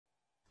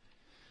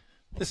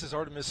This is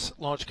Artemis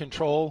Launch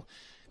Control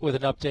with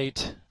an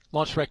update.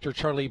 Launch Director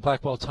Charlie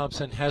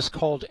Blackwell-Thompson has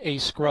called a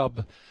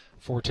scrub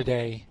for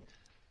today.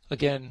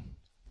 Again,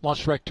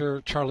 Launch Director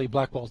Charlie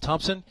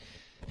Blackwell-Thompson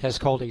has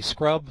called a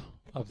scrub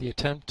of the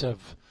attempt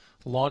of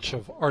launch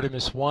of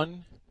Artemis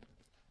 1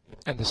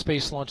 and the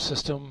Space Launch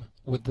System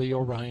with the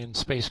Orion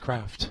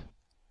spacecraft.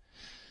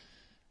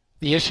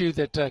 The issue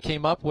that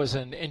came up was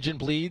an engine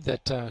bleed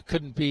that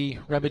couldn't be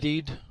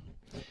remedied,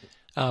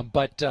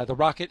 but the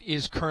rocket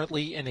is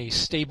currently in a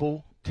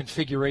stable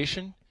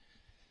configuration.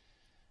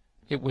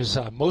 It was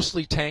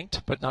mostly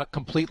tanked, but not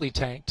completely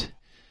tanked.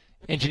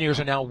 Engineers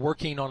are now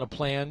working on a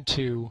plan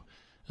to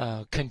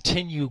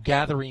continue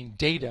gathering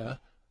data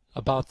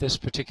about this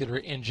particular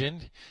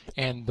engine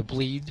and the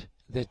bleed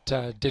that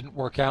didn't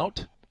work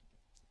out.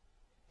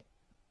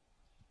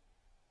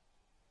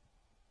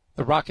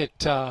 The rocket,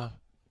 the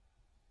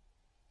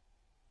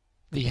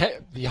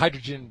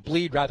hydrogen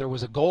bleed rather,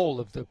 was a goal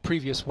of the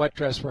previous wet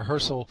dress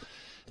rehearsal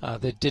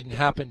that didn't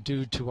happen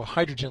due to a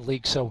hydrogen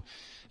leak. So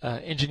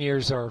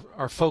engineers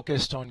are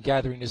focused on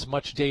gathering as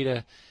much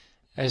data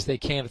as they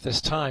can at this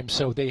time.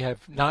 So they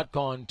have not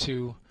gone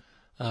to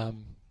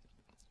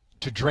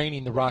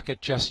draining the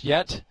rocket just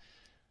yet.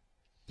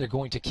 They're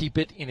going to keep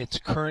it in its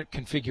current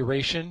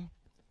configuration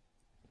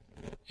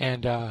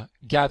and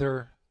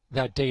gather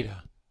that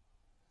data.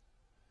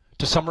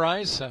 To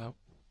summarize,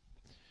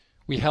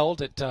 we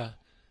held at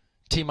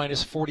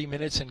T-minus 40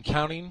 minutes and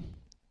counting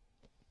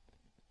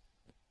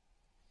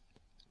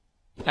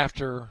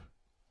after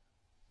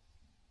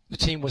the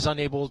team was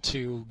unable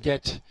to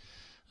get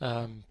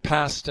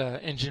past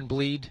engine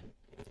bleed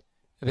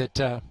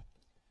that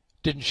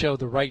didn't show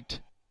the right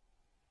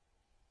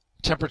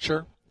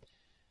temperature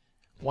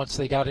once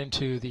they got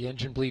into the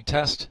engine bleed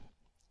test.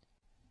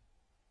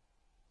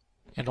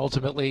 And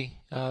ultimately,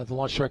 the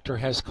launch director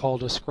has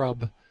called a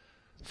scrub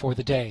for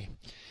the day.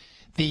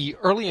 The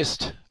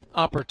earliest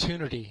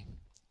opportunity,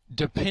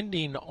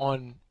 depending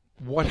on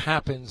what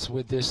happens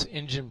with this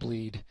engine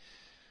bleed,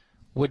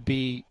 would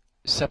be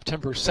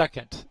September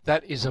 2nd.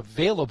 That is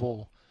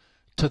available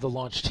to the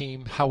launch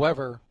team.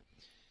 However,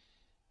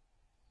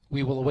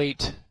 we will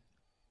await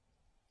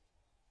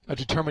a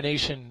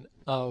determination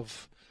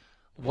of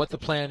what the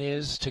plan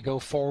is to go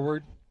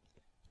forward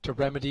to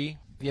remedy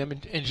the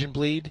engine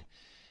bleed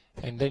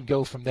and then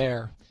go from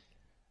there.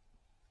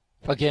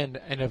 Again,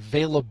 an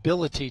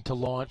availability to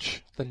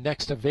launch, the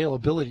next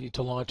availability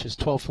to launch is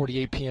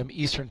 12:48 p.m.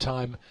 Eastern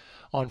Time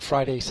on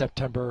Friday,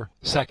 September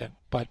 2nd.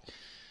 But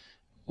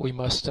we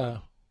must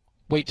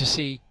wait to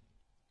see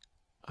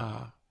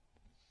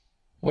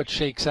what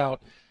shakes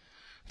out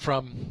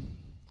from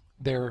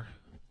their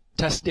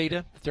test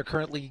data that they're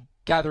currently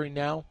gathering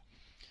now,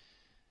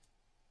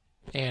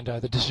 and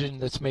the decision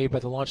that's made by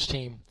the launch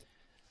team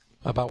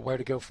about where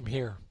to go from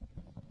here.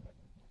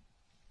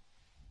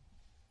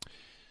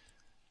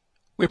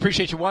 We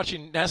appreciate you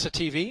watching NASA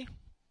TV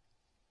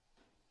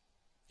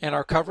and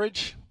our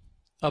coverage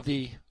of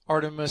the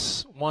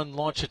Artemis 1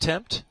 launch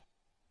attempt.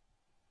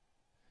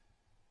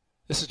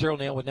 This is Gerald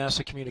Nail with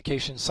NASA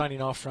Communications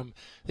signing off from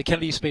the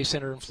Kennedy Space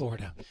Center in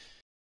Florida.